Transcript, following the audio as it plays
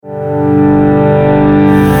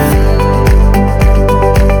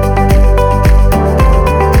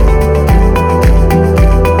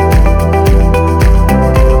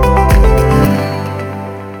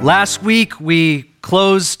Last week, we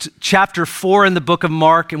closed chapter 4 in the book of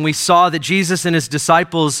Mark, and we saw that Jesus and his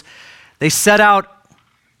disciples, they set out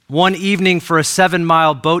one evening for a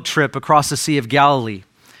 7-mile boat trip across the Sea of Galilee.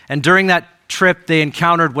 And during that trip, they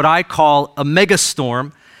encountered what I call a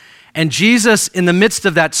megastorm. And Jesus, in the midst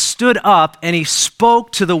of that, stood up and he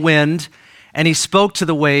spoke to the wind and he spoke to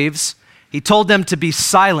the waves. He told them to be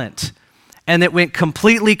silent, and it went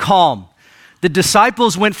completely calm. The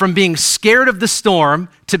disciples went from being scared of the storm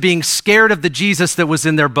to being scared of the Jesus that was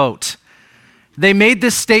in their boat. They made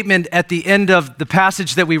this statement at the end of the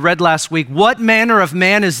passage that we read last week. What manner of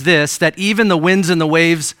man is this that even the winds and the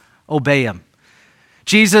waves obey him?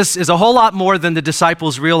 Jesus is a whole lot more than the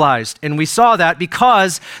disciples realized. And we saw that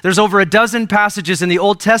because there's over a dozen passages in the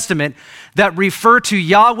Old Testament that refer to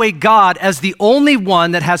Yahweh God as the only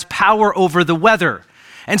one that has power over the weather.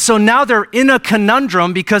 And so now they're in a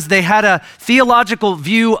conundrum because they had a theological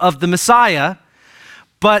view of the Messiah,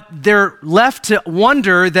 but they're left to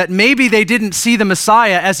wonder that maybe they didn't see the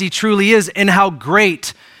Messiah as he truly is and how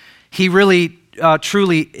great he really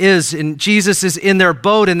truly is. And Jesus is in their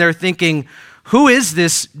boat and they're thinking, who is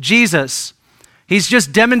this Jesus? He's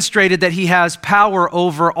just demonstrated that he has power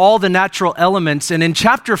over all the natural elements. And in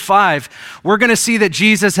chapter 5, we're going to see that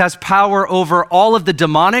Jesus has power over all of the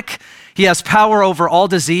demonic. He has power over all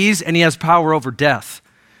disease, and he has power over death.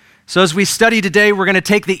 So as we study today, we're going to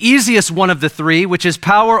take the easiest one of the three, which is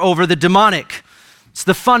power over the demonic. It's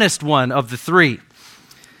the funnest one of the three.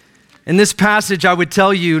 In this passage, I would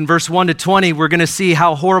tell you in verse 1 to 20, we're going to see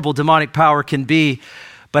how horrible demonic power can be,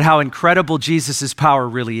 but how incredible Jesus' power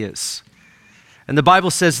really is. And the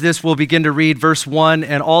Bible says this. We'll begin to read verse 1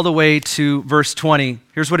 and all the way to verse 20.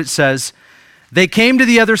 Here's what it says. They came to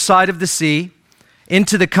the other side of the sea,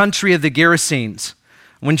 into the country of the Gerasenes.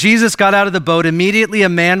 When Jesus got out of the boat, immediately a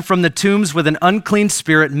man from the tombs with an unclean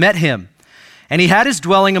spirit met him. And he had his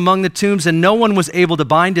dwelling among the tombs, and no one was able to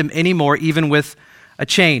bind him anymore, even with a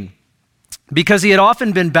chain, because he had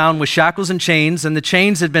often been bound with shackles and chains, and the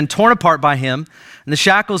chains had been torn apart by him, and the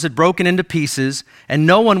shackles had broken into pieces, and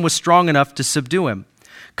no one was strong enough to subdue him.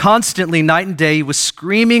 Constantly, night and day, he was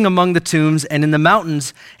screaming among the tombs and in the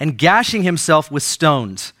mountains and gashing himself with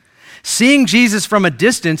stones. Seeing Jesus from a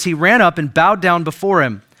distance, he ran up and bowed down before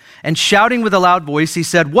him. And shouting with a loud voice, he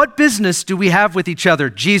said, "What business do we have with each other,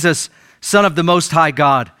 Jesus, Son of the Most High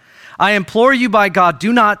God? I implore you by God,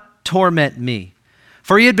 do not torment me."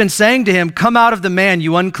 For he had been saying to him, "Come out of the man,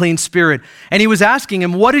 you unclean spirit." And he was asking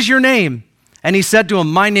him, "What is your name?" And he said to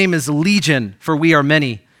him, "My name is Legion, for we are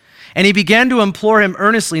many." And he began to implore him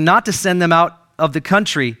earnestly not to send them out of the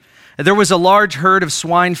country. There was a large herd of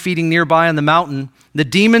swine feeding nearby on the mountain. The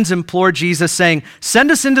demons implored Jesus, saying, "Send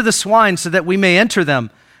us into the swine so that we may enter them."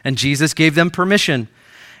 And Jesus gave them permission.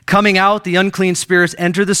 Coming out, the unclean spirits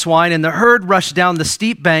entered the swine, and the herd rushed down the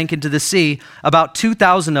steep bank into the sea, about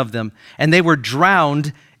 2,000 of them, and they were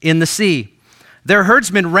drowned in the sea. Their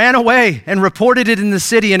herdsmen ran away and reported it in the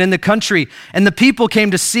city and in the country, and the people came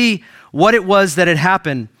to see what it was that had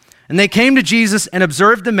happened. And they came to Jesus and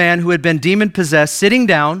observed the man who had been demon-possessed, sitting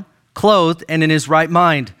down, clothed and in his right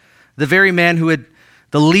mind, the very man who had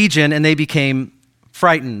the legion, and they became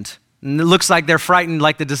frightened. And it looks like they're frightened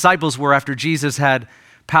like the disciples were after Jesus had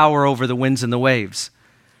power over the winds and the waves.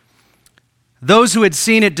 Those who had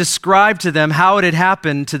seen it described to them how it had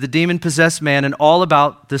happened to the demon-possessed man and all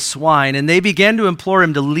about the swine, and they began to implore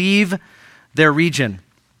him to leave their region.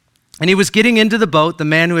 And he was getting into the boat. The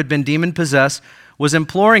man who had been demon-possessed was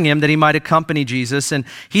imploring him that he might accompany Jesus, and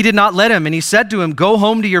he did not let him. And he said to him, "Go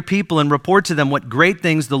home to your people and report to them what great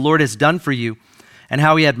things the Lord has done for you and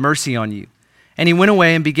how he had mercy on you." And he went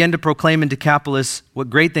away and began to proclaim in Decapolis what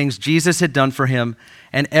great things Jesus had done for him,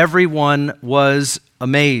 and everyone was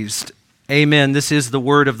amazed. Amen. This is the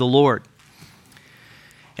word of the Lord.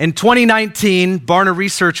 In 2019, Barna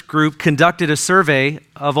Research Group conducted a survey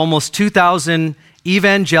of almost 2,000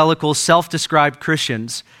 evangelical self-described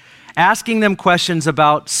Christians, asking them questions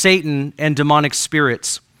about Satan and demonic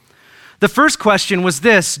spirits. The first question was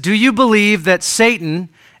this: do you believe that Satan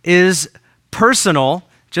is personal,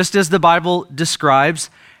 just as the Bible describes,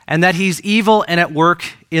 and that he's evil and at work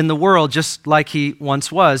in the world, just like he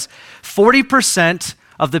once was? 40%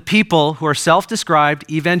 of the people who are self-described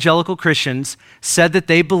evangelical Christians said that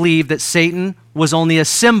they believe that Satan was only a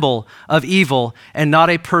symbol of evil and not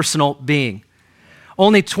a personal being.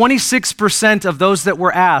 Only 26% of those that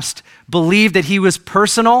were asked believed that he was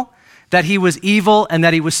personal, that he was evil, and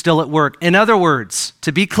that he was still at work. In other words,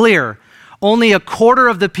 to be clear, only a quarter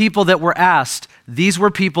of the people that were asked, these were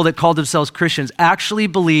people that called themselves Christians, actually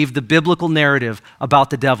believed the biblical narrative about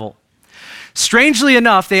the devil. Strangely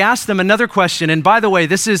enough, they asked them another question. And by the way,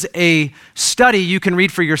 this is a study you can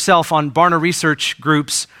read for yourself on Barna Research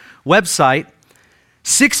Group's website.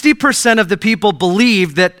 60% of the people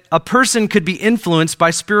believed that a person could be influenced by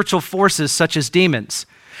spiritual forces such as demons.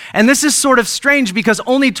 And this is sort of strange because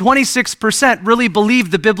only 26% really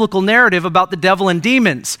believed the biblical narrative about the devil and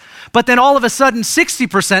demons. But then all of a sudden,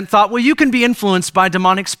 60% thought, well, you can be influenced by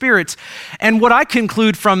demonic spirits. And what I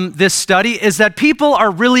conclude from this study is that people are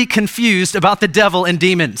really confused about the devil and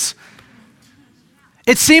demons.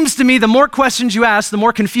 It seems to me the more questions you ask, the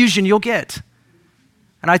more confusion you'll get.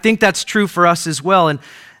 And I think that's true for us as well. And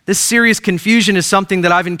this serious confusion is something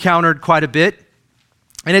that I've encountered quite a bit.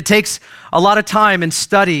 And it takes a lot of time and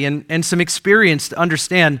study and some experience to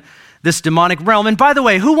understand this demonic realm. And by the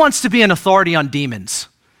way, who wants to be an authority on demons?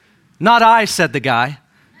 Not I, said the guy.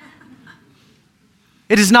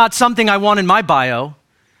 It is not something I want in my bio.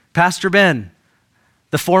 Pastor Ben,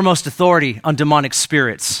 the foremost authority on demonic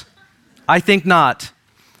spirits. I think not.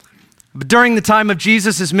 But during the time of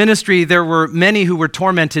Jesus' ministry, there were many who were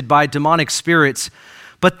tormented by demonic spirits.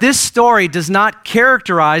 But this story does not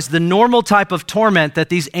characterize the normal type of torment that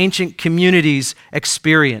these ancient communities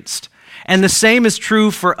experienced. And the same is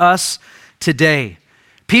true for us today.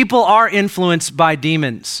 People are influenced by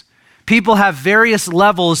demons. People have various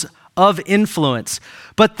levels of influence.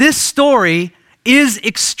 But this story is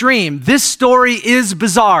extreme. This story is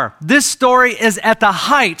bizarre. This story is at the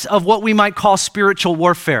height of what we might call spiritual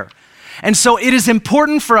warfare. And so it is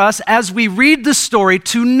important for us as we read the story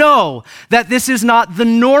to know that this is not the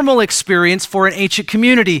normal experience for an ancient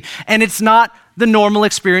community, and it's not the normal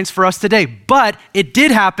experience for us today. But it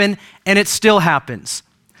did happen, and it still happens.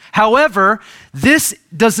 However, this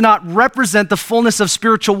does not represent the fullness of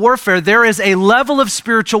spiritual warfare. There is a level of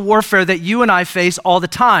spiritual warfare that you and I face all the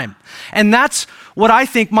time. And that's what I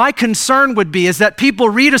think my concern would be, is that people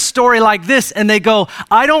read a story like this and they go,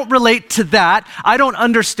 I don't relate to that. I don't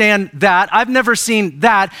understand that. I've never seen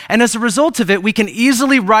that. And as a result of it, we can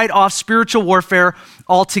easily write off spiritual warfare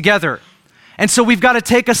altogether. And so we've got to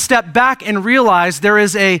take a step back and realize there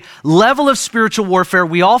is a level of spiritual warfare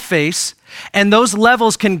we all face, and those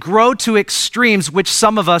levels can grow to extremes, which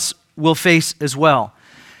some of us will face as well.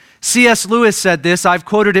 C.S. Lewis said this, I've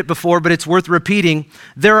quoted it before, but it's worth repeating.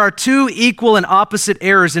 There are two equal and opposite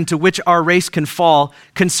errors into which our race can fall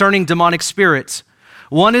concerning demonic spirits.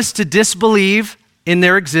 One is to disbelieve in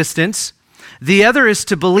their existence. The other is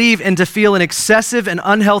to believe and to feel an excessive and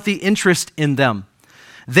unhealthy interest in them.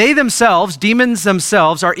 They themselves, demons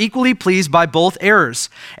themselves, are equally pleased by both errors,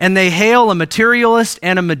 and they hail a materialist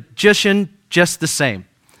and a magician just the same.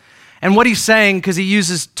 And what he's saying, because he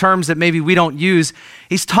uses terms that maybe we don't use,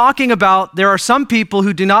 he's talking about there are some people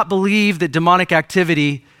who do not believe that demonic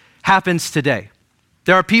activity happens today.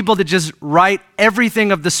 There are people that just write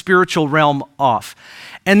everything of the spiritual realm off.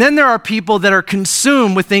 And then there are people that are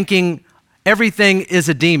consumed with thinking everything is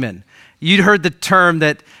a demon. You'd heard the term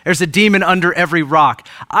that there's a demon under every rock.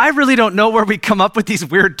 I really don't know where we come up with these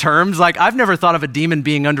weird terms. Like, I've never thought of a demon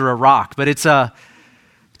being under a rock, but it's a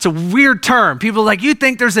weird term. People are like, you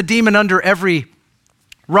think there's a demon under every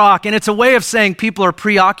rock. And it's a way of saying people are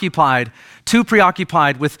too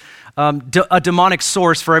preoccupied with a demonic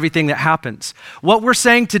source for everything that happens. What we're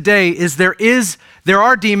saying today is there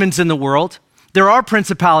are demons in the world. There are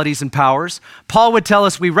principalities and powers. Paul would tell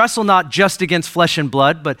us we wrestle not just against flesh and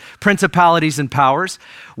blood, but principalities and powers.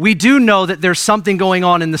 We do know that there's something going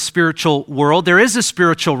on in the spiritual world. There is a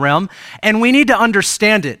spiritual realm, and we need to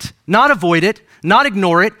understand it, not avoid it, not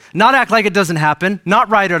ignore it, not act like it doesn't happen, not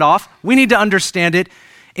write it off. We need to understand it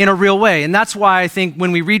in a real way. And that's why I think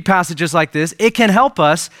when we read passages like this, it can help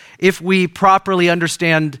us if we properly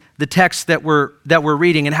understand the text that we're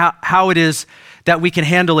reading and how it is that we can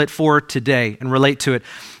handle it for today and relate to it.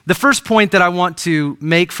 The first point that I want to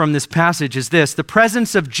make from this passage is this: the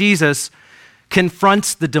presence of Jesus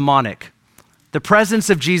confronts the demonic. The presence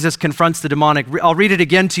of Jesus confronts the demonic. I'll read it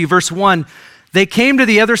again to you. Verse 1, they came to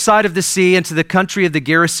the other side of the sea into the country of the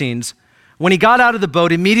Gerasenes. When he got out of the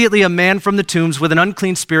boat, immediately a man from the tombs with an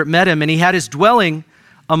unclean spirit met him, and he had his dwelling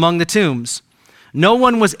among the tombs. No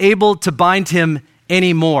one was able to bind him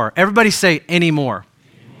anymore. Everybody say anymore.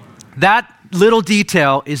 That little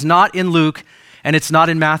detail is not in Luke and it's not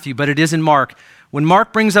in Matthew, but it is in Mark. When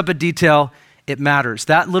Mark brings up a detail, it matters.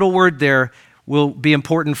 That little word there will be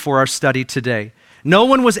important for our study today. No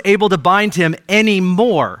one was able to bind him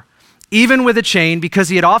anymore, even with a chain, because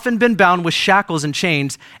he had often been bound with shackles and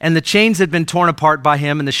chains, and the chains had been torn apart by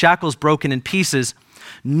him and the shackles broken in pieces.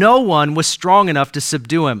 No one was strong enough to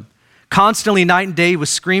subdue him. Constantly, night and day, he was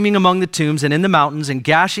screaming among the tombs and in the mountains and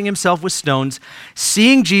gashing himself with stones.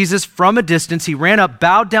 Seeing Jesus from a distance, he ran up,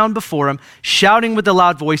 bowed down before him, shouting with a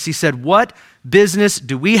loud voice. He said, "What business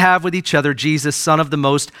do we have with each other, Jesus, Son of the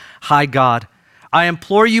Most High God? I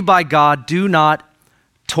implore you by God, do not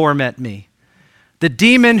torment me." The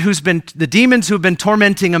demons who have been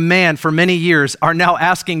tormenting a man for many years are now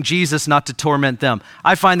asking Jesus not to torment them.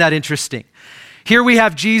 I find that interesting. Here we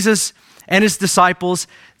have Jesus and his disciples.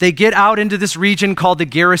 They get out into this region called the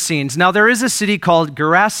Gerasenes. Now there is a city called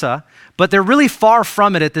Gerasa, but they're really far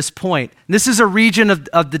from it at this point. This is a region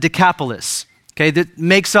of the Decapolis, okay, that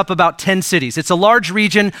makes up about 10 cities. It's a large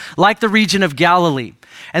region like the region of Galilee.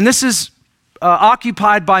 And this is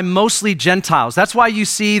occupied by mostly Gentiles. That's why you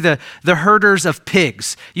see the herders of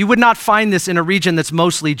pigs. You would not find this in a region that's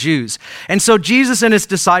mostly Jews. And so Jesus and his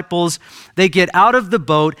disciples, they get out of the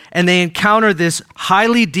boat and they encounter this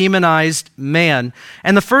highly demonized man.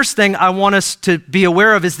 And the first thing I want us to be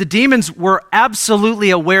aware of is the demons were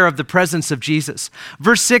absolutely aware of the presence of Jesus.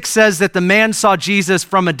 Verse 6 says that the man saw Jesus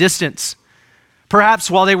from a distance,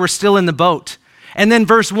 perhaps while they were still in the boat. And then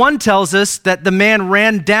verse 1 tells us that the man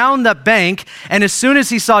ran down the bank, and as soon as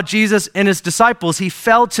he saw Jesus and his disciples, he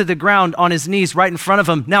fell to the ground on his knees right in front of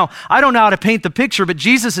him. Now, I don't know how to paint the picture, but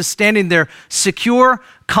Jesus is standing there secure,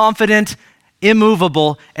 confident,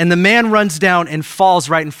 immovable, and the man runs down and falls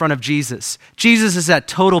right in front of Jesus. Jesus is at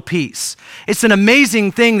total peace. It's an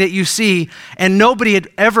amazing thing that you see, and nobody had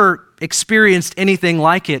ever experienced anything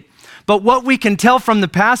like it. But what we can tell from the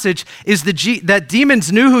passage is that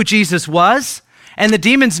demons knew who Jesus was, and the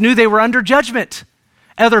demons knew they were under judgment.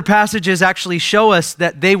 Other passages actually show us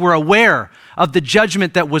that they were aware of the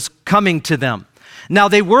judgment that was coming to them. Now,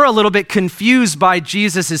 they were a little bit confused by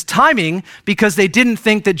Jesus' timing because they didn't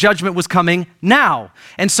think that judgment was coming now.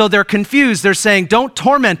 And so they're confused. They're saying, "Don't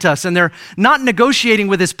torment us." And they're not negotiating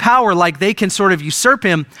with his power like they can sort of usurp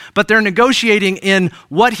him, but they're negotiating in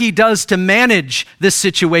what he does to manage this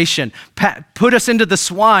situation. Put us into the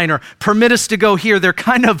swine or permit us to go here. They're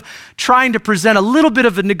kind of trying to present a little bit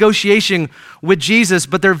of a negotiation with Jesus,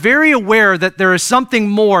 but they're very aware that there is something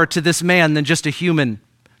more to this man than just a human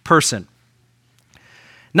person.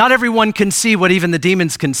 Not everyone can see what even the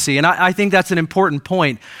demons can see, and I think that's an important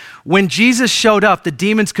point. When Jesus showed up, the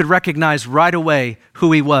demons could recognize right away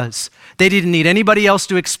who he was. They didn't need anybody else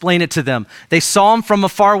to explain it to them. They saw him from a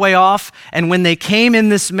far way off, and when they came in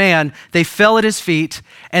this man, they fell at his feet,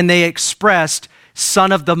 and they expressed,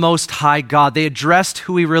 "Son of the Most High God." They addressed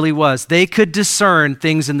who he really was. They could discern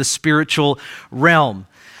things in the spiritual realm.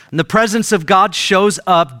 When the presence of God shows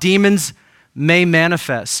up, demons may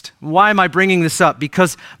manifest. Why am I bringing this up?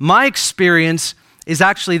 Because my experience is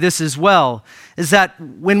actually this as well, is that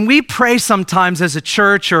when we pray sometimes as a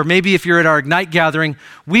church, or maybe if you're at our Ignite gathering,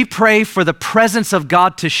 we pray for the presence of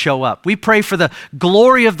God to show up. We pray for the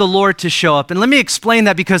glory of the Lord to show up. And let me explain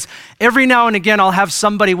that, because every now and again, I'll have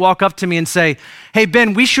somebody walk up to me and say, "Hey,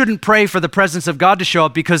 Ben, we shouldn't pray for the presence of God to show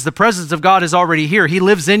up because the presence of God is already here. He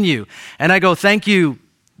lives in you." And I go, "Thank you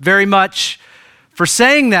very much for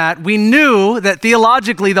saying that." We knew that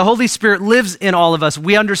theologically the Holy Spirit lives in all of us.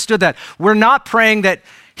 We understood that. We're not praying that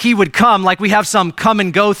he would come like we have some come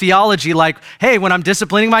and go theology, like, hey, when I'm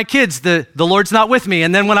disciplining my kids, the Lord's not with me.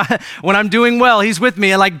 And then when I'm doing well, he's with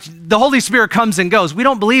me. And like the Holy Spirit comes and goes. We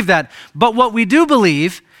don't believe that. But what we do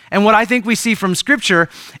believe, and what I think we see from Scripture,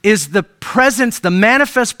 is the presence, the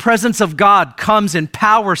manifest presence of God comes in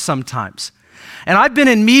power sometimes. And I've been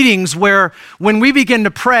in meetings where when we begin to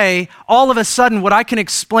pray, all of a sudden what I can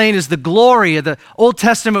explain is the glory of the Old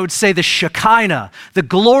Testament would say the Shekinah. The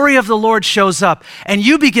glory of the Lord shows up and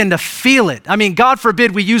you begin to feel it. I mean, God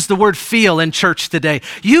forbid we use the word feel in church today.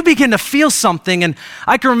 You begin to feel something. And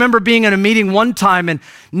I can remember being in a meeting one time and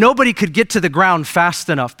nobody could get to the ground fast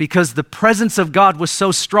enough because the presence of God was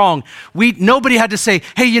so strong. Nobody had to say,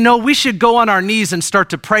 "Hey, we should go on our knees and start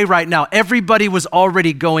to pray right now." Everybody was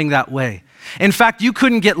already going that way. In fact, you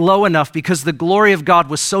couldn't get low enough because the glory of God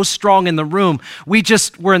was so strong in the room. We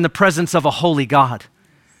just were in the presence of a holy God.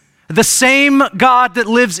 The same God that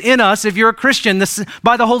lives in us, if you're a Christian,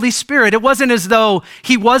 by the Holy Spirit. It wasn't as though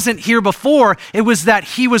he wasn't here before. It was that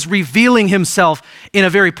he was revealing himself in a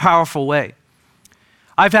very powerful way.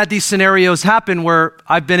 I've had these scenarios happen where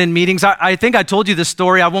I've been in meetings. I think I told you this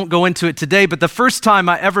story. I won't go into it today, but the first time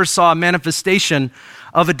I ever saw a manifestation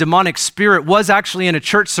of a demonic spirit was actually in a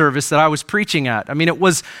church service that I was preaching at. I mean, it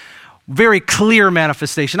was very clear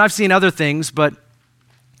manifestation. I've seen other things, but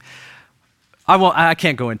I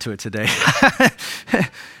can't go into it today.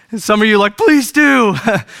 Some of you are like, "Please do,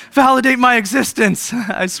 validate my existence.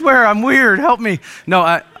 I swear I'm weird, help me."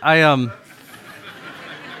 No,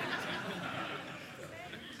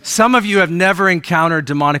 Some of you have never encountered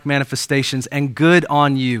demonic manifestations, and good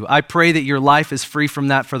on you. I pray that your life is free from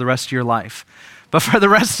that for the rest of your life. But for the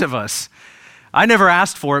rest of us, I never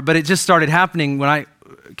asked for it, but it just started happening when I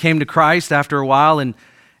came to Christ after a while,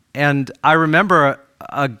 and I remember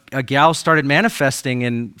a gal started manifesting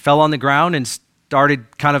and fell on the ground and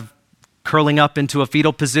started kind of curling up into a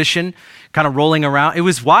fetal position, kind of rolling around. It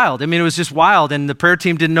was wild. I mean, it was just wild, and the prayer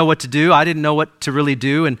team didn't know what to do. I didn't know what to really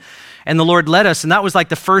do, and the Lord led us, and that was like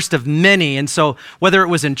the first of many. And so whether it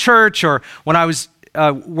was in church or when I was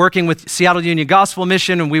working with Seattle Union Gospel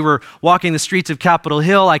Mission and we were walking the streets of Capitol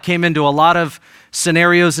Hill, I came into a lot of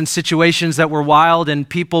scenarios and situations that were wild, and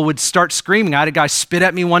people would start screaming. I had a guy spit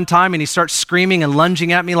at me one time, and he started screaming and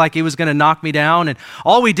lunging at me like he was going to knock me down. And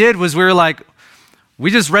all we did was we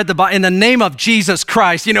just read the Bible in the name of Jesus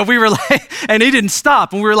Christ. We were like, and he didn't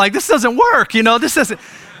stop. And we were like, this doesn't work. This doesn't.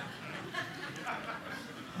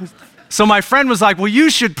 So my friend was like, well, you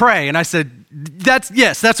should pray. And I said, that's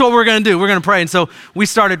what we're going to do. We're going to pray. And so we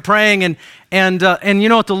started praying, and you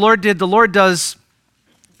know what the Lord did? The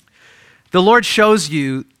Lord shows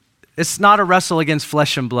you it's not a wrestle against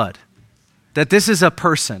flesh and blood, that this is a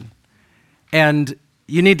person, and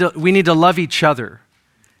we need to love each other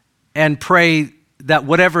and pray that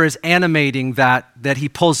whatever is animating that he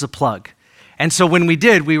pulls the plug. And so when we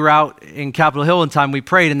did, we were out in Capitol Hill one time, we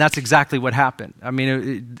prayed, and that's exactly what happened. I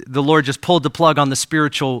mean, the Lord just pulled the plug on the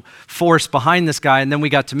spiritual force behind this guy, and then we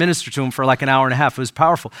got to minister to him for like an hour and a half. It was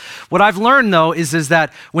powerful. What I've learned, though, is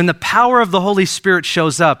that when the power of the Holy Spirit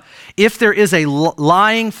shows up, if there is a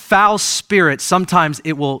lying, foul spirit, sometimes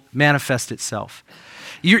it will manifest itself.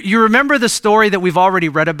 You remember the story that we've already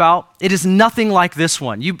read about? It is nothing like this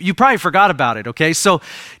one. You probably forgot about it, okay? So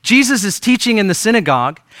Jesus is teaching in the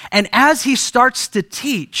synagogue, and as he starts to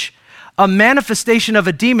teach, a manifestation of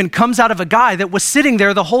a demon comes out of a guy that was sitting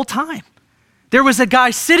there the whole time. There was a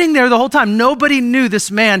guy sitting there the whole time. Nobody knew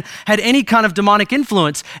this man had any kind of demonic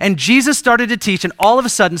influence, and Jesus started to teach, and all of a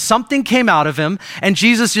sudden something came out of him, and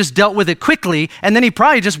Jesus just dealt with it quickly, and then he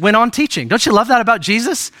probably just went on teaching. Don't you love that about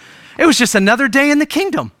Jesus? It was just another day in the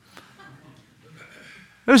kingdom.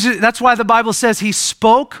 That's why the Bible says he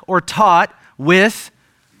spoke or taught with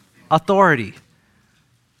authority.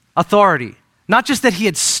 Authority. Not just that he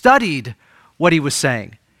had studied what he was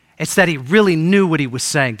saying. It's that he really knew what he was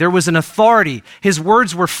saying. There was an authority. His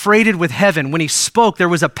words were freighted with heaven. When he spoke, there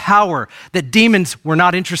was a power that demons were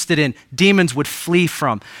not interested in. Demons would flee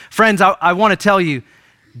from. Friends, I want to tell you,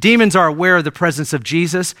 demons are aware of the presence of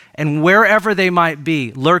Jesus, and wherever they might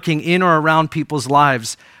be, lurking in or around people's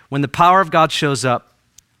lives, when the power of God shows up,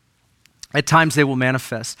 at times they will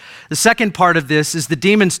manifest. The second part of this is the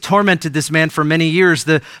demons tormented this man for many years.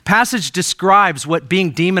 The passage describes what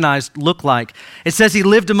being demonized looked like. It says he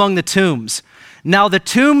lived among the tombs. Now the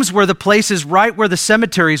tombs were the places right where the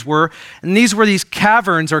cemeteries were, and these were these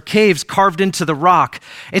caverns or caves carved into the rock.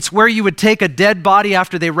 It's where you would take a dead body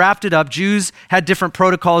after they wrapped it up. Jews had different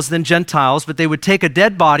protocols than Gentiles, but they would take a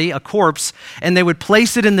dead body, a corpse, and they would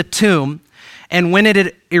place it in the tomb. And when it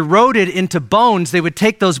had eroded into bones, they would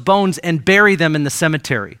take those bones and bury them in the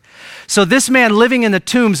cemetery. So this man living in the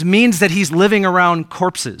tombs means that he's living around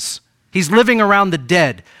corpses. He's living around the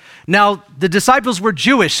dead. Now, the disciples were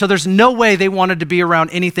Jewish, so there's no way they wanted to be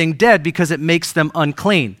around anything dead because it makes them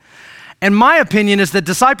unclean. And my opinion is that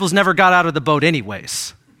disciples never got out of the boat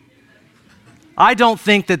anyways. I don't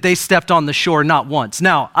think that they stepped on the shore not once.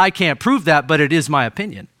 Now, I can't prove that, but it is my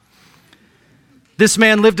opinion. This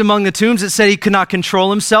man lived among the tombs. It said he could not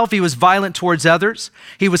control himself. He was violent towards others.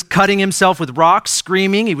 He was cutting himself with rocks,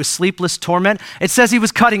 screaming. He was sleepless torment. It says he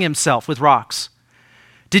was cutting himself with rocks.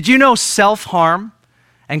 Did you know self-harm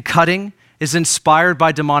and cutting is inspired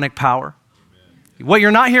by demonic power? What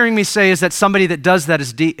you're not hearing me say is that somebody that does that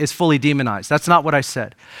is fully demonized. That's not what I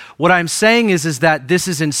said. What I'm saying is that this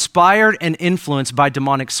is inspired and influenced by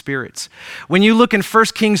demonic spirits. When you look in 1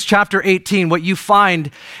 Kings chapter 18, what you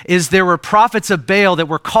find is there were prophets of Baal that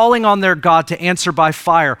were calling on their God to answer by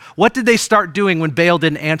fire. What did they start doing when Baal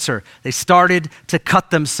didn't answer? They started to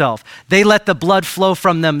cut themselves. They let the blood flow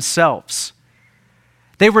from themselves.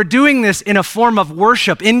 They were doing this in a form of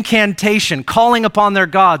worship, incantation, calling upon their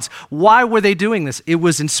gods. Why were they doing this? It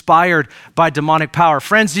was inspired by demonic power.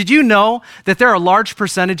 Friends, did you know that there are large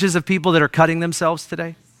percentages of people that are cutting themselves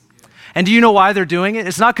today? And do you know why they're doing it?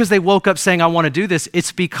 It's not because they woke up saying, I want to do this.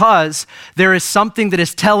 It's because there is something that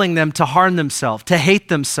is telling them to harm themselves, to hate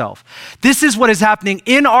themselves. This is what is happening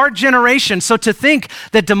in our generation. So to think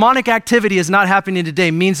that demonic activity is not happening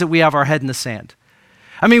today means that we have our head in the sand.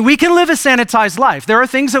 I mean, we can live a sanitized life. There are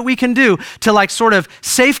things that we can do to like sort of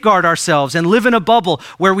safeguard ourselves and live in a bubble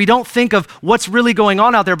where we don't think of what's really going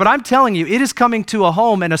on out there. But I'm telling you, it is coming to a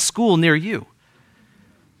home and a school near you.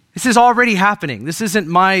 This is already happening. This isn't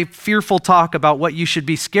my fearful talk about what you should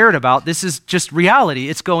be scared about. This is just reality.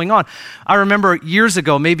 It's going on. I remember years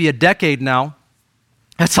ago, maybe a decade now,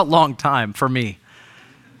 that's a long time for me.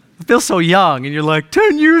 I feel so young, and you're like,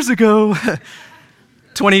 10 years ago.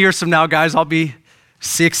 20 years from now, guys, I'll be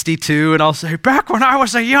 62, and I'll say, back when I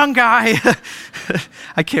was a young guy.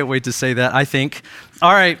 I can't wait to say that, I think.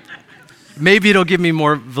 All right, maybe it'll give me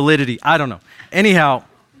more validity. I don't know. Anyhow,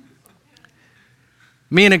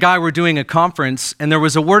 me and a guy were doing a conference, and there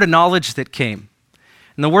was a word of knowledge that came.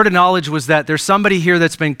 And the word of knowledge was that there's somebody here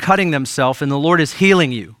that's been cutting themselves, and the Lord is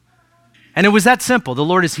healing you. And it was that simple. The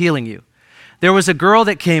Lord is healing you. There was a girl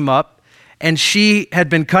that came up, and she had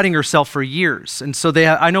been cutting herself for years. And so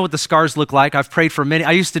I know what the scars look like. I've prayed for many.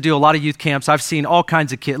 I used to do a lot of youth camps. I've seen all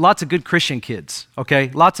kinds of kids, lots of good Christian kids, okay?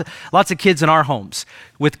 Lots of kids in our homes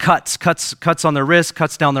with cuts on their wrist,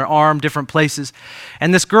 cuts down their arm, different places.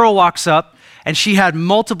 And this girl walks up, and she had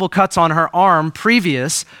multiple cuts on her arm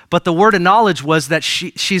previous, but the word of knowledge was that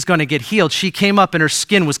she's going to get healed. She came up, and her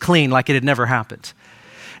skin was clean like it had never happened.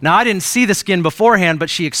 Now, I didn't see the skin beforehand, but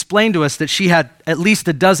she explained to us that she had at least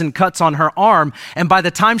a dozen cuts on her arm, and by the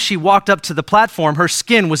time she walked up to the platform, her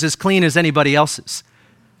skin was as clean as anybody else's.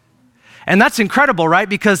 And that's incredible, right?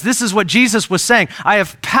 Because this is what Jesus was saying. I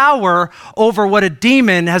have power over what a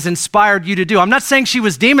demon has inspired you to do. I'm not saying she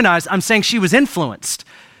was demonized. I'm saying she was influenced.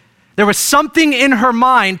 There was something in her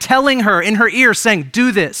mind telling her, in her ear, saying,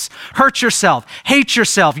 do this, hurt yourself, hate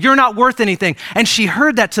yourself, you're not worth anything. And she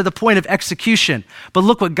heard that to the point of execution. But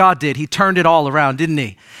look what God did. He turned it all around, didn't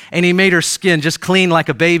he? And he made her skin just clean like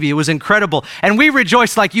a baby. It was incredible. And we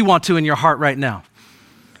rejoice like you want to in your heart right now.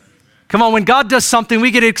 Come on, when God does something, we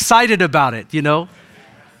get excited about it, you know?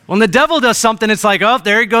 When the devil does something, it's like, oh,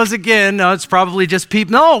 there he goes again. No, it's probably just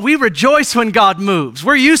people. No, we rejoice when God moves.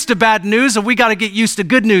 We're used to bad news, and we got to get used to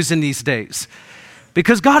good news in these days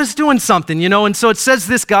because God is doing something, you know? And so it says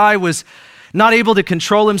this guy was not able to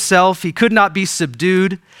control himself. He could not be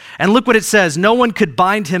subdued. And look what it says. No one could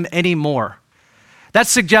bind him anymore. That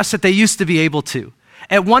suggests that they used to be able to.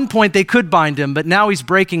 At one point, they could bind him, but now he's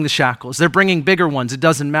breaking the shackles. They're bringing bigger ones. It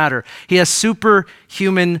doesn't matter. He has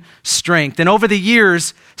superhuman strength. And over the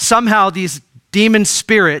years, somehow these demon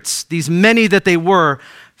spirits, these many that they were,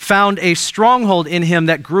 found a stronghold in him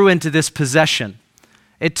that grew into this possession.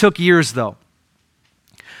 It took years, though.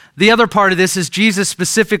 The other part of this is Jesus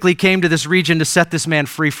specifically came to this region to set this man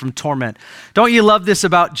free from torment. Don't you love this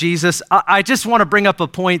about Jesus? I just want to bring up a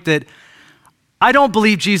point that I don't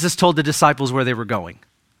believe Jesus told the disciples where they were going.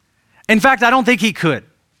 In fact, I don't think he could,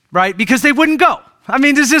 right? Because they wouldn't go. I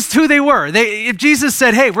mean, this is just who they were. If Jesus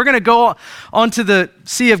said, hey, we're going to go onto the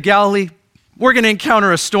Sea of Galilee, we're going to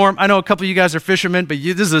encounter a storm. I know a couple of you guys are fishermen, but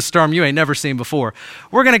this is a storm you ain't never seen before.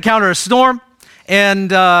 We're going to encounter a storm, and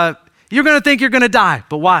you're going to think you're going to die,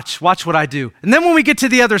 but watch what I do. And then when we get to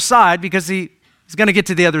the other side, because he's going to get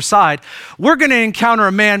to the other side, we're going to encounter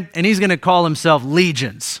a man, and he's going to call himself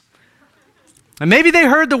Legions. And maybe they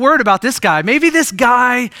heard the word about this guy. Maybe this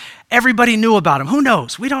guy, everybody knew about him. Who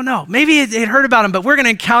knows? We don't know. Maybe they'd heard about him, but we're going to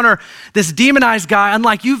encounter this demonized guy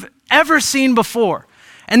unlike you've ever seen before.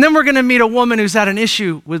 And then we're going to meet a woman who's had an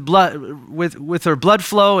issue with blood, with her blood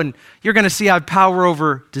flow, and you're going to see I have power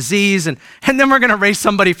over disease. And then we're going to raise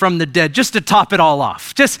somebody from the dead just to top it all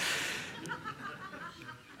off.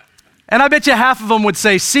 And I bet you half of them would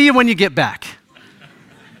say, see you when you get back.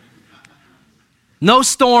 No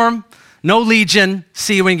storm. No legion,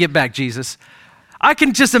 see you when you get back, Jesus. I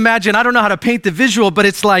can just imagine, I don't know how to paint the visual, but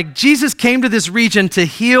it's like Jesus came to this region to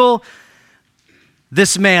heal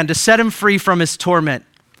this man, to set him free from his torment.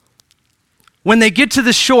 When they get to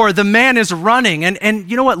the shore, the man is running. And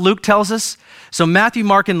you know what Luke tells us? So Matthew,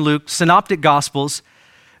 Mark, and Luke, synoptic gospels,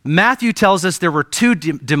 Matthew tells us there were two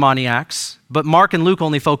demoniacs, but Mark and Luke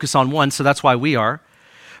only focus on one, so that's why we are.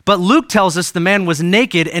 But Luke tells us the man was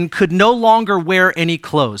naked and could no longer wear any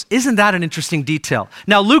clothes. Isn't that an interesting detail?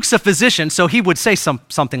 Now, Luke's a physician, so he would say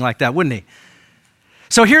something like that, wouldn't he?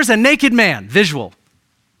 So here's a naked man, visual.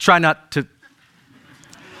 Try not to.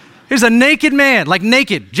 Here's a naked man, like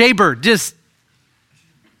naked, Jaybird, just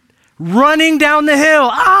running down the hill,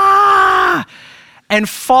 and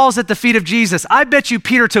falls at the feet of Jesus. I bet you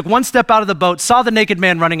Peter took one step out of the boat, saw the naked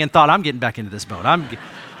man running, and thought, I'm getting back into this boat.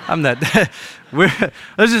 I'm that.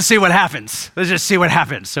 Let's just see what happens.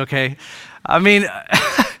 Okay? I mean,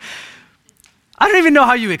 I don't even know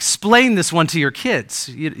how you explain this one to your kids,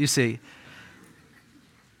 you see.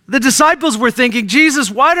 The disciples were thinking, Jesus,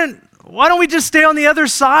 why Why don't we just stay on the other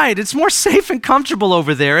side? It's more safe and comfortable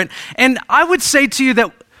over there. And I would say to you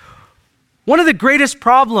that one of the greatest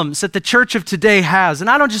problems that the church of today has, and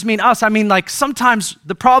I don't just mean us, I mean like sometimes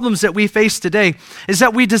the problems that we face today is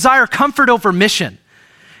that we desire comfort over mission.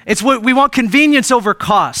 It's what we want, convenience over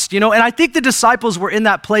cost, and I think the disciples were in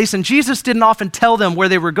that place, and Jesus didn't often tell them where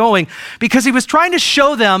they were going because he was trying to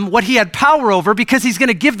show them what he had power over because he's going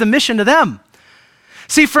to give the mission to them.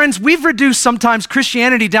 See, friends, we've reduced sometimes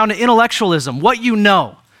Christianity down to intellectualism, what you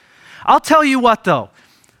know. I'll tell you what though,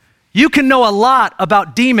 you can know a lot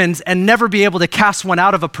about demons and never be able to cast one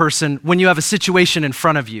out of a person when you have a situation in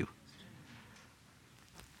front of you.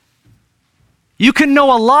 You can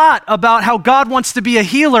know a lot about how God wants to be a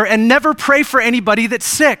healer and never pray for anybody that's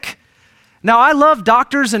sick. Now, I love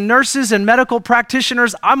doctors and nurses and medical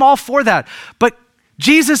practitioners. I'm all for that. But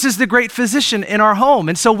Jesus is the great physician in our home.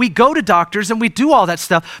 And so we go to doctors and we do all that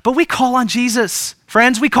stuff, but we call on Jesus.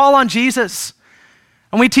 Friends, we call on Jesus.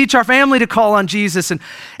 And we teach our family to call on Jesus. And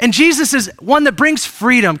Jesus is one that brings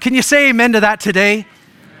freedom. Can you say amen to that today?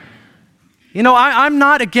 I'm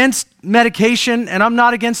not against medication and I'm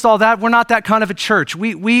not against all that. We're not that kind of a church.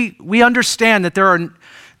 We understand that there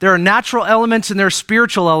are natural elements and there are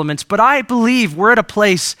spiritual elements, but I believe we're at a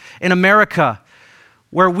place in America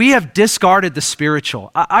where we have discarded the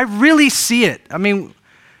spiritual. I really see it. I mean,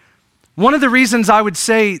 one of the reasons I would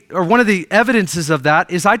say, or one of the evidences of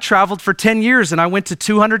that is I traveled for 10 years and I went to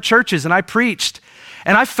 200 churches and I preached.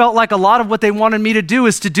 And I felt like a lot of what they wanted me to do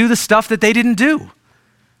is to do the stuff that they didn't do.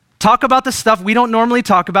 Talk about the stuff we don't normally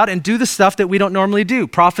talk about and do the stuff that we don't normally do.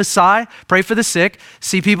 Prophesy, pray for the sick,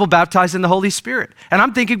 see people baptized in the Holy Spirit. And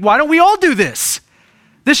I'm thinking, why don't we all do this?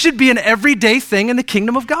 This should be an everyday thing in the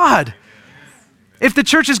kingdom of God. If the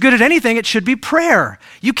church is good at anything, it should be prayer.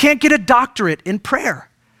 You can't get a doctorate in prayer.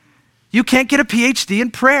 You can't get a PhD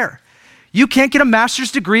in prayer. You can't get a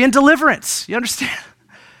master's degree in deliverance. You understand?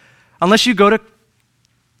 Unless you go to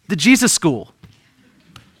the Jesus school.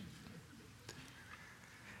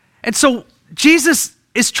 And so Jesus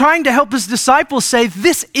is trying to help his disciples say,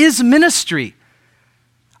 this is ministry.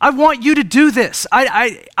 I want you to do this.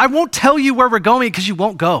 I won't tell you where we're going because you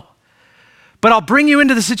won't go. But I'll bring you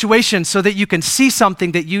into the situation so that you can see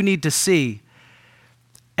something that you need to see.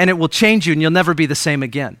 And it will change you and you'll never be the same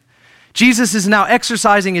again. Jesus is now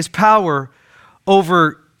exercising his power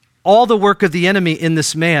over all the work of the enemy in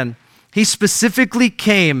this man. He specifically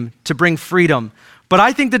came to bring freedom. But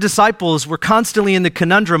I think the disciples were constantly in the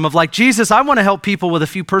conundrum of like, Jesus, I want to help people with a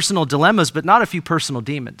few personal dilemmas, but not a few personal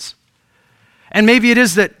demons. And maybe it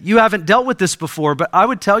is that you haven't dealt with this before, but I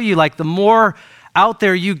would tell you like the more out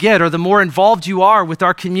there you get or the more involved you are with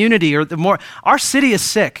our community or the more, our city is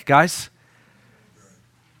sick, guys.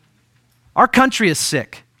 Our country is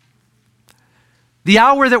sick. The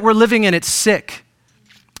hour that we're living in, it's sick.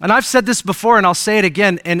 And I've said this before and I'll say it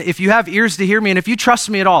again. And if you have ears to hear me and if you trust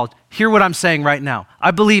me at all, hear what I'm saying right now.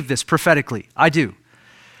 I believe this prophetically. I do.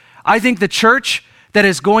 I think the church that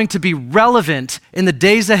is going to be relevant in the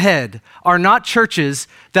days ahead are not churches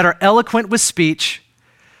that are eloquent with speech.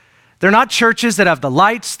 They're not churches that have the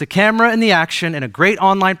lights, the camera, and the action and a great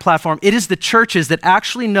online platform. It is the churches that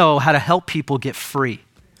actually know how to help people get free.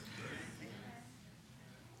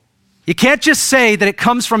 You can't just say that it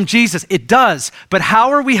comes from Jesus. It does, but how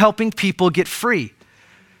are we helping people get free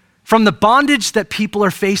from the bondage that people are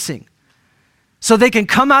facing so they can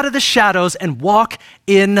come out of the shadows and walk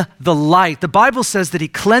in the light? The Bible says that he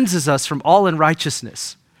cleanses us from all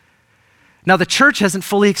unrighteousness. Now, the church hasn't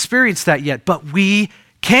fully experienced that yet, but we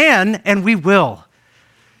can and we will.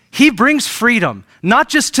 He brings freedom, not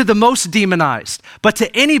just to the most demonized, but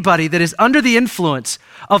to anybody that is under the influence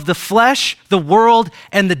of the flesh, the world,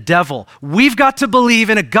 and the devil. We've got to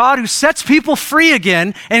believe in a God who sets people free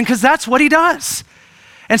again, and because that's what he does.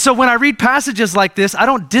 And so when I read passages like this, I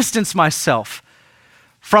don't distance myself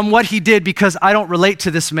from what he did because I don't relate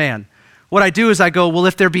to this man. What I do is I go, well,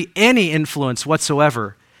 if there be any influence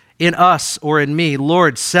whatsoever in us or in me,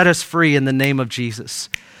 Lord, set us free in the name of Jesus.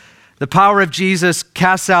 The power of Jesus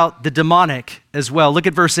casts out the demonic as well. Look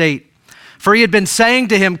at verse 8. For he had been saying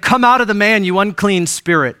to him, come out of the man, you unclean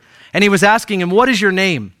spirit. And he was asking him, what is your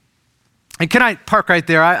name? And can I park right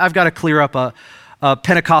there? I've got to clear up a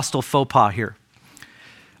Pentecostal faux pas here.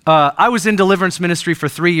 I was in deliverance ministry for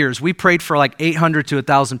 3 years. We prayed for like 800 to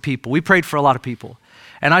 1,000 people. We prayed for a lot of people.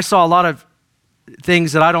 And I saw a lot of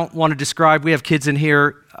things that I don't want to describe. We have kids in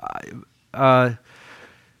here. But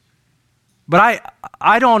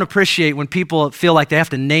I don't appreciate when people feel like they have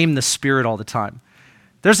to name the Spirit all the time.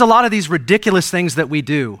 There's a lot of these ridiculous things that we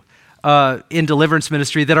do in deliverance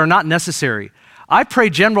ministry that are not necessary. I pray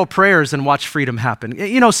general prayers and watch freedom happen.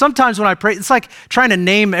 You know, sometimes when I pray, it's like trying to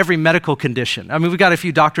name every medical condition. I mean, we've got a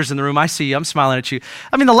few doctors in the room. I see you. I'm smiling at you.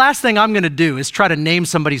 I mean, the last thing I'm going to do is try to name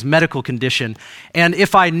somebody's medical condition. And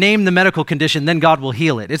if I name the medical condition, then God will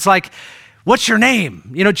heal it. It's like, what's your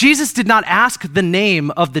name? You know, Jesus did not ask the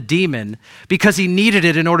name of the demon because he needed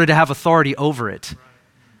it in order to have authority over it.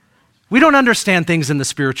 We don't understand things in the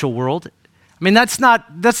spiritual world. I mean, that's not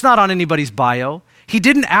on anybody's bio. He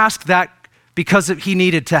didn't ask that because he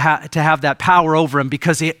needed to have that power over him,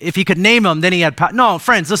 because if he could name him, then he had power. No,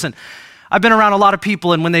 friends, listen, I've been around a lot of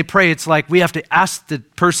people, and when they pray, it's like we have to ask the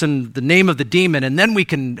person the name of the demon, and then we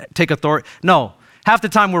can take authority. No, half the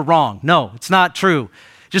time we're wrong. No, it's not true.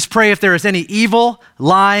 Just pray, if there is any evil,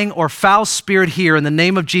 lying, or foul spirit here, in the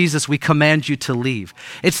name of Jesus, we command you to leave.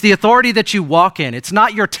 It's the authority that you walk in. It's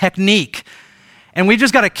not your technique. And we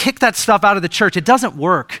just got to kick that stuff out of the church. It doesn't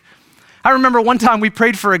work. I remember one time we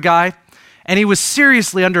prayed for a guy, and he was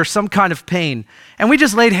seriously under some kind of pain. And we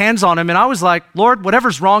just laid hands on him, and I was like, Lord,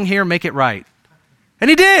 whatever's wrong here, make it right. And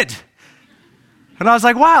he did. And I was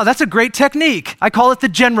like, wow, that's a great technique. I call it the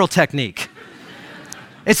general technique.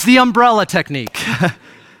 It's the umbrella technique.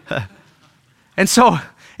 And so,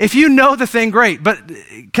 if you know the thing, great. But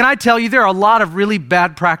can I tell you, there are a lot of really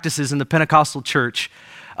bad practices in the Pentecostal church.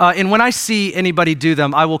 And when I see anybody do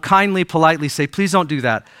them, I will kindly, politely say, please don't do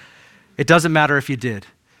that. It doesn't matter if you did.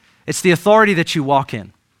 It's the authority that you walk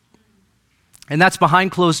in. And that's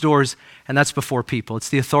behind closed doors, and that's before people. It's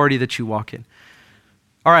the authority that you walk in.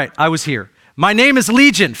 All right, I was here. My name is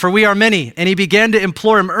Legion, for we are many. And he began to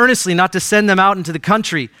implore him earnestly not to send them out into the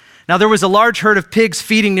country. Now there was a large herd of pigs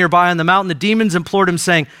feeding nearby on the mountain. The demons implored him,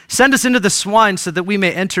 saying, send us into the swine so that we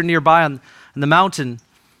may enter nearby on the mountain.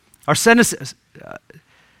 Or send us...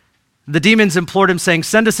 The demons implored him, saying,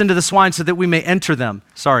 send us into the swine so that we may enter them.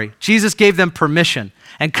 Jesus gave them permission.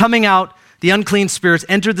 And coming out, the unclean spirits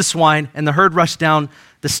entered the swine, and the herd rushed down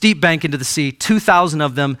the steep bank into the sea, 2,000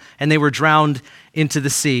 of them, and they were drowned into the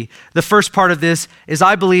sea. The first part of this is,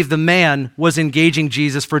 I believe the man was engaging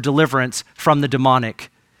Jesus for deliverance from the demonic.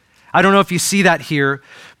 I don't know if you see that here,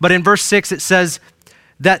 but in verse 6 it says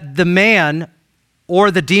that the man,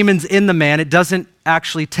 or the demons in the man, it doesn't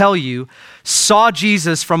actually tell you, saw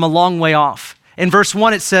Jesus from a long way off. In verse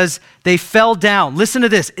 1 it says they fell down. Listen to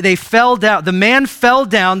this. They fell down. The man fell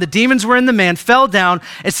down. The demons were in the man, fell down.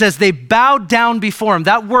 It says they bowed down before him.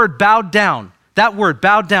 That word, bowed down,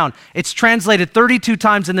 it's translated 32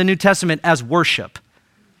 times in the New Testament as worship.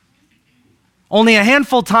 Only a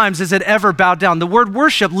handful of times is it ever bowed down. The word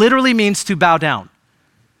worship literally means to bow down.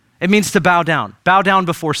 It means to bow down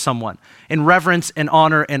before someone in reverence and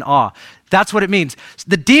honor and awe. That's what it means.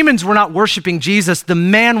 The demons were not worshiping Jesus. The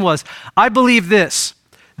man was. I believe this.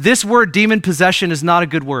 This word demon possession is not a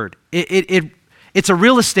good word. It's a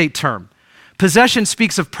real estate term. Possession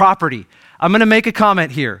speaks of property. I'm going to make a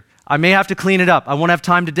comment here. I may have to clean it up. I won't have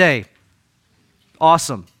time today.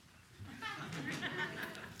 Awesome.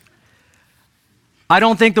 I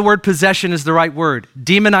don't think the word possession is the right word.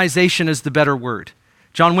 Demonization is the better word.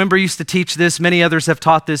 John Wimber used to teach this. Many others have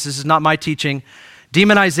taught this. This is not my teaching.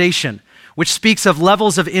 Demonization, which speaks of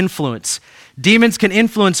levels of influence. Demons can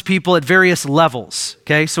influence people at various levels,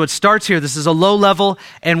 okay? So it starts here. This is a low level,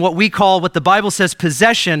 and what the Bible says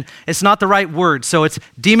possession, it's not the right word. So it's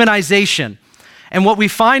demonization. And what we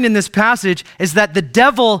find in this passage is that the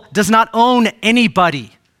devil does not own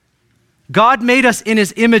anybody. God made us in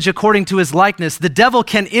his image according to his likeness. The devil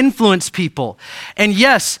can influence people. And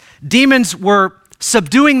yes, demons were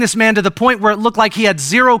subduing this man to the point where it looked like he had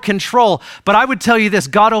zero control. But I would tell you this,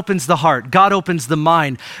 God opens the heart. God opens the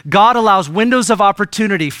mind. God allows windows of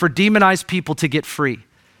opportunity for demonized people to get free.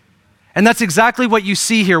 And that's exactly what you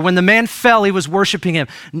see here. When the man fell, he was worshiping him.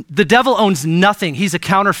 The devil owns nothing. He's a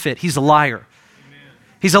counterfeit. He's a liar. Amen.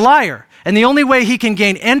 He's a liar. And the only way he can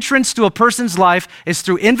gain entrance to a person's life is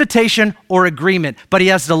through invitation or agreement. But he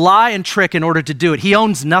has to lie and trick in order to do it. He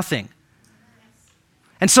owns nothing.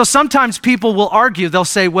 And so sometimes people will argue, they'll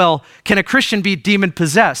say, well, can a Christian be demon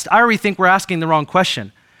possessed? I already think we're asking the wrong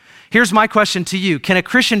question. Here's my question to you. Can a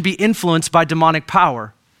Christian be influenced by demonic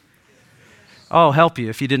power? Oh, help you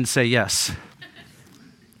if you didn't say yes.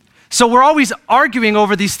 So we're always arguing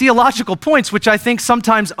over these theological points, which I think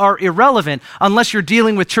sometimes are irrelevant unless you're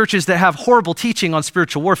dealing with churches that have horrible teaching on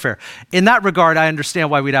spiritual warfare. In that regard, I understand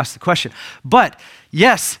why we'd ask the question. But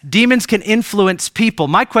yes, demons can influence people.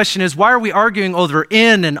 My question is, why are we arguing over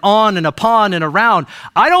in and on and upon and around?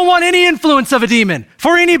 I don't want any influence of a demon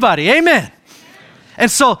for anybody. Amen. And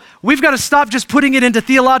so we've got to stop just putting it into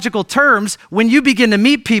theological terms. When you begin to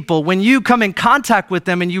meet people, when you come in contact with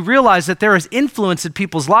them and you realize that there is influence in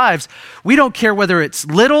people's lives, we don't care whether it's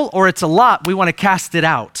little or it's a lot. We want to cast it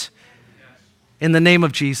out in the name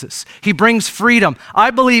of Jesus. He brings freedom. I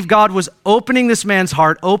believe God was opening this man's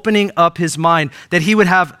heart, opening up his mind, that he would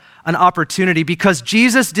have an opportunity, because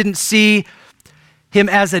Jesus didn't see him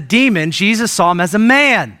as a demon. Jesus saw him as a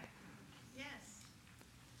man.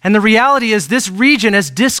 And the reality is this region has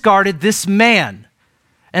discarded this man,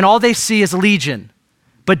 and all they see is legion.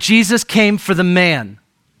 But Jesus came for the man.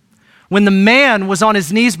 When the man was on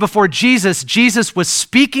his knees before Jesus, Jesus was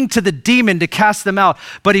speaking to the demon to cast them out,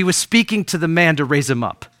 but he was speaking to the man to raise him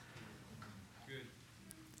up.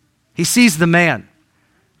 He sees the man.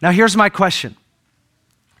 Now here's my question.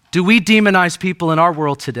 Do we demonize people in our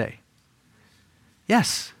world today?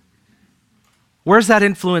 Yes. Where's that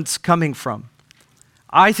influence coming from?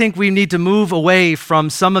 I think we need to move away from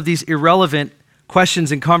some of these irrelevant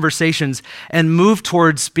questions and conversations and move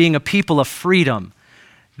towards being a people of freedom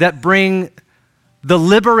that bring the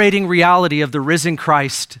liberating reality of the risen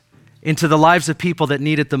Christ into the lives of people that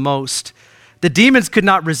need it the most. The demons could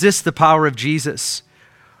not resist the power of Jesus.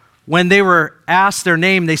 When they were asked their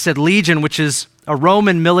name, they said legion, which is a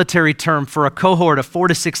Roman military term for a cohort of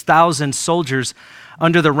 4,000 to 6,000 soldiers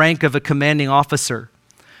under the rank of a commanding officer.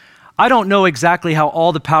 I don't know exactly how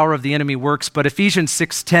all the power of the enemy works, but Ephesians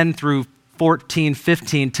 6:10 through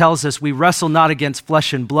 14:15 tells us we wrestle not against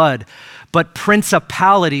flesh and blood, but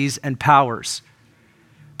principalities and powers.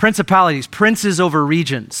 Principalities, princes over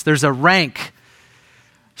regions. There's a rank,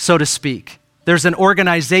 so to speak. There's an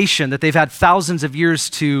organization that they've had thousands of years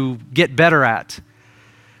to get better at.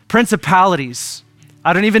 Principalities,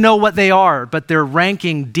 I don't even know what they are, but they're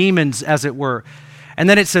ranking demons, as it were. And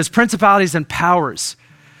then it says principalities and powers.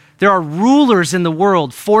 There are rulers in the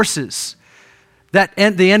world, forces that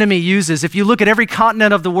the enemy uses. If you look at every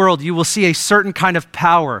continent of the world, you will see a certain kind of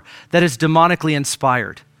power that is demonically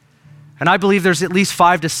inspired. And I believe there's at least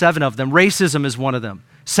 5 to 7 of them. Racism is one of them.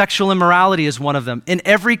 Sexual immorality is one of them. In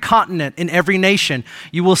every continent, in every nation,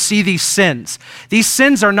 you will see these sins. These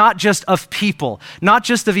sins are not just of people, not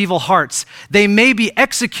just of evil hearts. They may be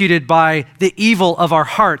executed by the evil of our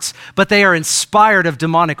hearts, but they are inspired of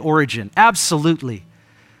demonic origin. Absolutely.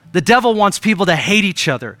 The devil wants people to hate each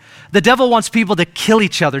other. The devil wants people to kill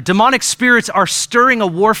each other. Demonic spirits are stirring a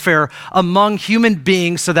warfare among human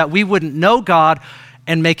beings so that we wouldn't know God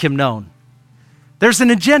and make him known. There's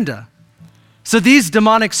an agenda. So these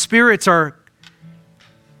demonic spirits are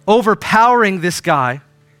overpowering this guy,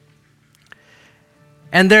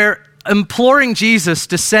 and they're imploring Jesus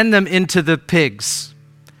to send them into the pigs.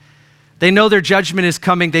 They know their judgment is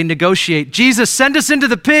coming. They negotiate. Jesus, send us into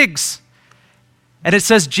the pigs. And it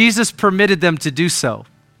says Jesus permitted them to do so.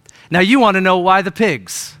 Now you want to know why the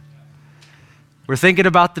pigs? We're thinking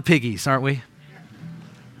about the piggies, aren't we?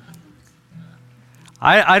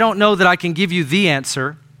 I don't know that I can give you the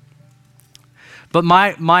answer, but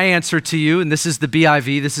my answer to you, and this is the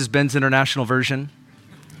BIV, this is Ben's International Version,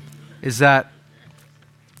 is that's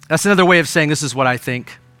another way of saying this is what I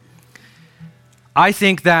think. I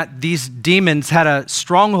think that these demons had a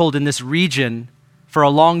stronghold in this region for a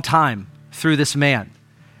long time through this man.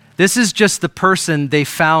 This is just the person they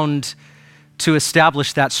found to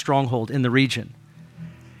establish that stronghold in the region.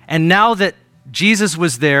 And now that Jesus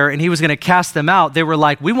was there and he was going to cast them out, they were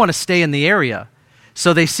like, we want to stay in the area.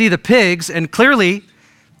 So they see the pigs, and clearly,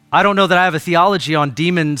 I don't know that I have a theology on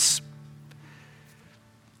demons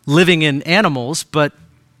living in animals, but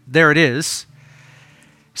there it is.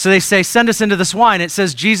 So they say, send us into the swine. It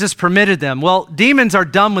says Jesus permitted them. Well, demons are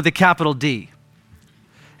dumb with a capital D.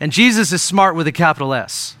 And Jesus is smart with a capital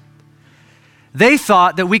S. They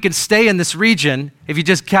thought that we could stay in this region if you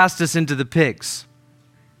just cast us into the pigs.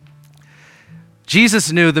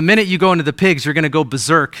 Jesus knew the minute you go into the pigs, you're going to go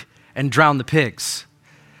berserk and drown the pigs.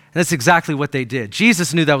 And that's exactly what they did.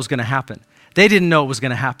 Jesus knew that was going to happen. They didn't know it was going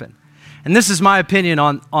to happen. And this is my opinion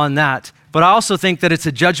on that. But I also think that it's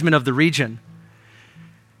a judgment of the region.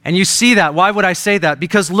 And you see that. Why would I say that?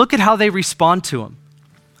 Because look at how they respond to him.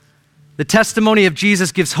 The testimony of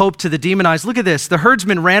Jesus gives hope to the demonized. Look at this. The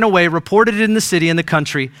herdsmen ran away, reported it in the city and the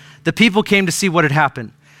country. The people came to see what had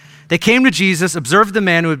happened. They came to Jesus, observed the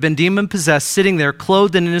man who had been demon-possessed, sitting there,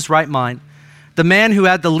 clothed and in his right mind, the man who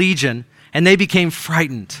had the legion, and they became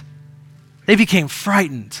frightened. They became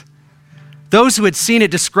frightened. Those who had seen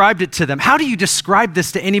it described it to them. How do you describe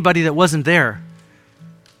this to anybody that wasn't there?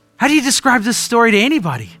 How do you describe this story to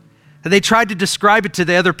anybody? They tried to describe it to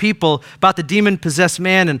the other people about the demon-possessed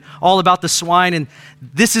man and all about the swine, and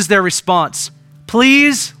this is their response.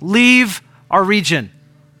 Please leave our region.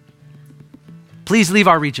 Please leave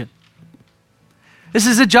our region. This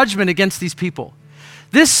is a judgment against these people.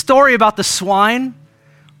 This story about the swine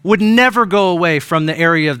would never go away from the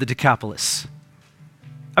area of the Decapolis.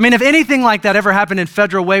 I mean, if anything like that ever happened in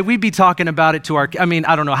Federal Way, we'd be talking about it to I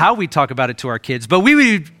don't know how we'd talk about it to our kids, but we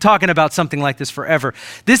would be talking about something like this forever.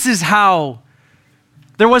 This is how,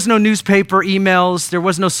 there was no newspaper, emails, there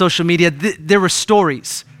was no social media, there were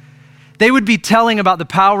stories. They would be telling about the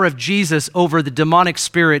power of Jesus over the demonic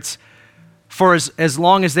spirits for as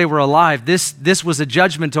long as they were alive. This was a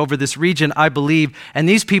judgment over this region, I believe, and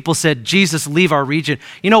these people said, Jesus, leave our region.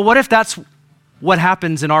 You know, what if that's what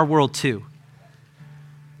happens in our world too?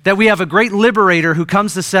 That we have a great liberator who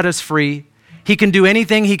comes to set us free. He can do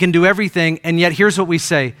anything, he can do everything, and yet here's what we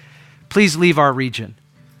say, please leave our region.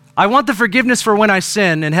 I want the forgiveness for when I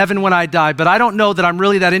sin and heaven when I die, but I don't know that I'm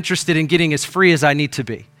really that interested in getting as free as I need to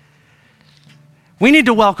be. We need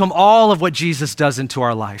to welcome all of what Jesus does into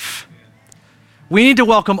our life. We need to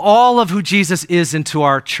welcome all of who Jesus is into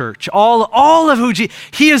our church. All of who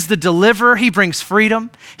He is the deliverer. He brings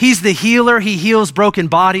freedom. He's the healer. He heals broken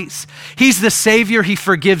bodies. He's the savior. He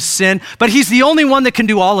forgives sin. But He's the only one that can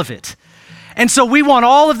do all of it. And so we want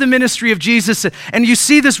all of the ministry of Jesus. And you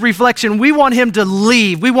see this reflection. We want Him to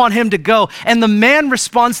leave. We want Him to go. And the man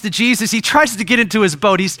responds to Jesus. He tries to get into his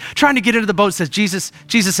boat. He's trying to get into the boat. Says Jesus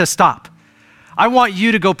says, stop. I want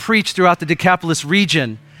you to go preach throughout the Decapolis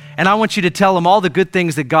region. And I want you to tell him all the good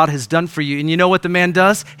things that God has done for you. And you know what the man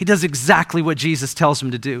does? He does exactly what Jesus tells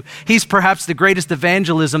him to do. He's perhaps the greatest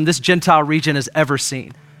evangelism this Gentile region has ever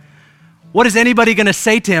seen. What is anybody going to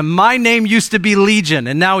say to him? My name used to be Legion,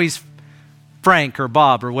 and now he's Frank or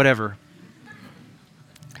Bob or whatever.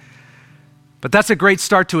 But that's a great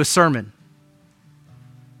start to a sermon.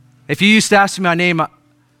 If you used to ask me my name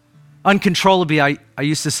uncontrollably, I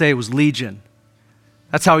used to say it was Legion.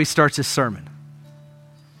 That's how he starts his sermon.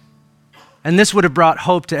 And this would have brought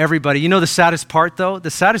hope to everybody. You know the saddest part, though? The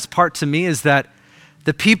saddest part to me is that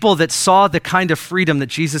the people that saw the kind of freedom that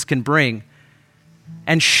Jesus can bring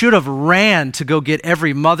and should have ran to go get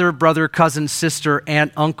every mother, brother, cousin, sister,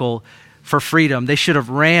 aunt, uncle for freedom, they should have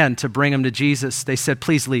ran to bring them to Jesus. They said,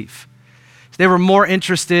 please leave. They were more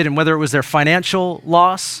interested in whether it was their financial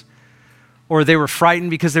loss or they were frightened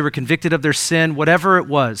because they were convicted of their sin, whatever it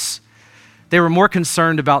was. They were more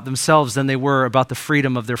concerned about themselves than they were about the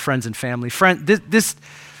freedom of their friends and family.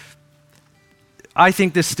 I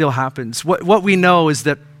think this still happens. What we know is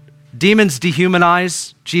that demons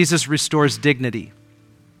dehumanize, Jesus restores dignity.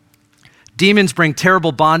 Demons bring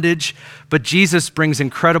terrible bondage, but Jesus brings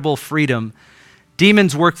incredible freedom.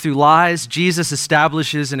 Demons work through lies, Jesus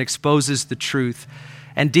establishes and exposes the truth.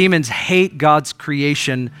 And demons hate God's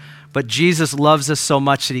creation, but Jesus loves us so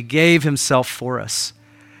much that He gave Himself for us.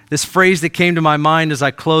 This phrase that came to my mind as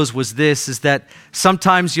I close was this, is that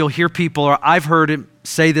sometimes you'll hear people, or I've heard it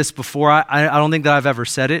say this before, I don't think that I've ever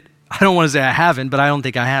said it. I don't want to say I haven't, but I don't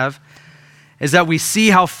think I have, is that we see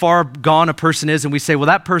how far gone a person is and we say, well,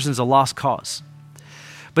 that person's a lost cause.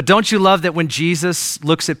 But don't you love that when Jesus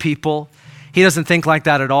looks at people, He doesn't think like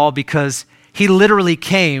that at all, because He literally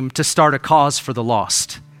came to start a cause for the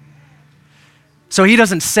lost. So He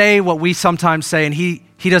doesn't say what we sometimes say, and He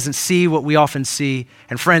doesn't see what we often see.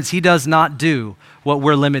 And friends, He does not do what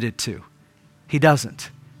we're limited to. He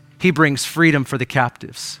doesn't. He brings freedom for the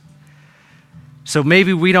captives. So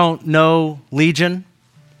maybe we don't know Legion,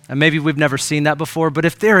 and maybe we've never seen that before, but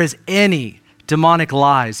if there is any demonic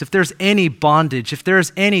lies, if there's any bondage, if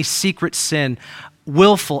there's any secret sin,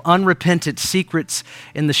 willful, unrepentant secrets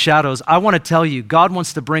in the shadows, I want to tell you, God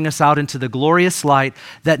wants to bring us out into the glorious light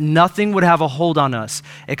that nothing would have a hold on us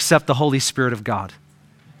except the Holy Spirit of God.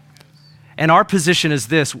 And our position is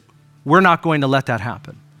this: we're not going to let that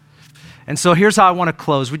happen. And so here's how I want to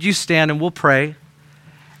close. Would you stand and we'll pray?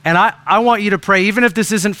 And I want you to pray, even if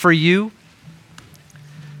this isn't for you.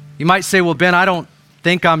 You might say, well, Ben, I don't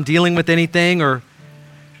think I'm dealing with anything,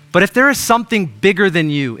 but if there is something bigger than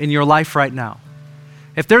you in your life right now,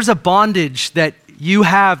 if there's a bondage that you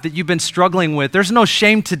have that you've been struggling with, there's no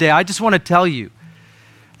shame today. I just want to tell you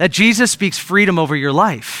that Jesus speaks freedom over your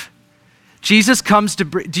life. Jesus comes to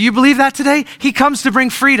bring, do you believe that today? He comes to bring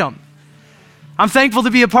freedom. I'm thankful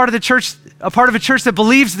to be a part of a church that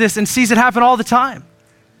believes this and sees it happen all the time.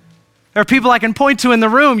 There are people I can point to in the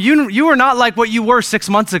room. You are not like what you were 6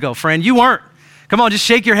 months ago, friend. You weren't. Come on, just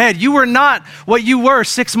shake your head. You were not what you were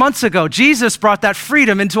 6 months ago. Jesus brought that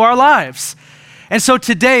freedom into our lives. And so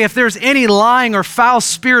today, if there's any lying or foul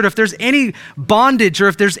spirit, if there's any bondage, or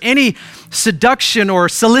if there's any seduction or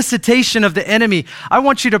solicitation of the enemy, I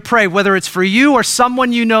want you to pray, whether it's for you or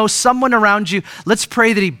someone you know, someone around you. Let's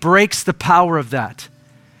pray that He breaks the power of that.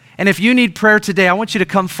 And if you need prayer today, I want you to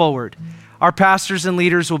come forward. Our pastors and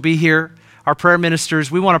leaders will be here, our prayer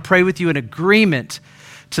ministers. We want to pray with you in agreement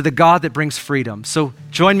to the God that brings freedom. So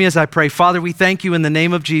join me as I pray. Father, we thank you in the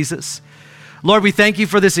name of Jesus. Lord, we thank you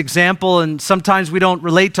for this example, and sometimes we don't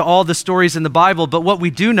relate to all the stories in the Bible, but what we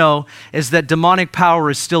do know is that demonic power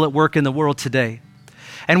is still at work in the world today.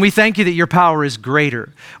 And we thank you that your power is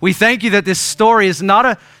greater. We thank you that this story is not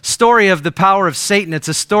a story of the power of Satan. It's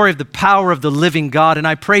a story of the power of the living God. And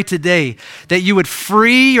I pray today that you would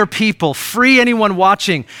free your people, free anyone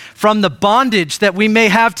watching from the bondage that we may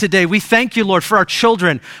have today. We thank you, Lord, for our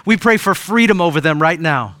children. We pray for freedom over them right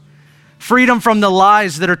now. Freedom from the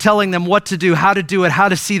lies that are telling them what to do, how to do it, how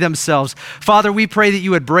to see themselves. Father, we pray that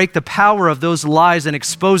you would break the power of those lies and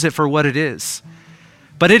expose it for what it is.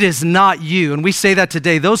 But it is not you. And we say that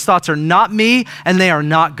today. Those thoughts are not me and they are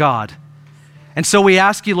not God. And so we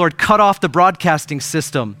ask you, Lord, cut off the broadcasting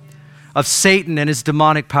system of Satan and his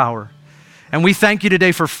demonic power. And we thank you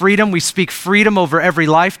today for freedom. We speak freedom over every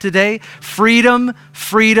life today. Freedom,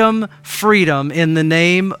 freedom, freedom in the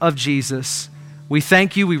name of Jesus. We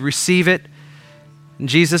thank you. We receive it. In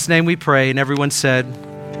Jesus' name we pray. And everyone said,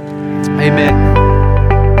 amen.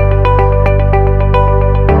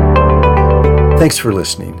 Thanks for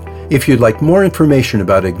listening. If you'd like more information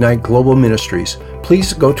about Ignite Global Ministries,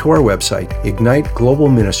 please go to our website,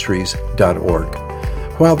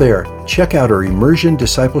 igniteglobalministries.org. While there, check out our Immersion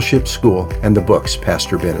Discipleship School and the books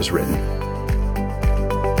Pastor Ben has written.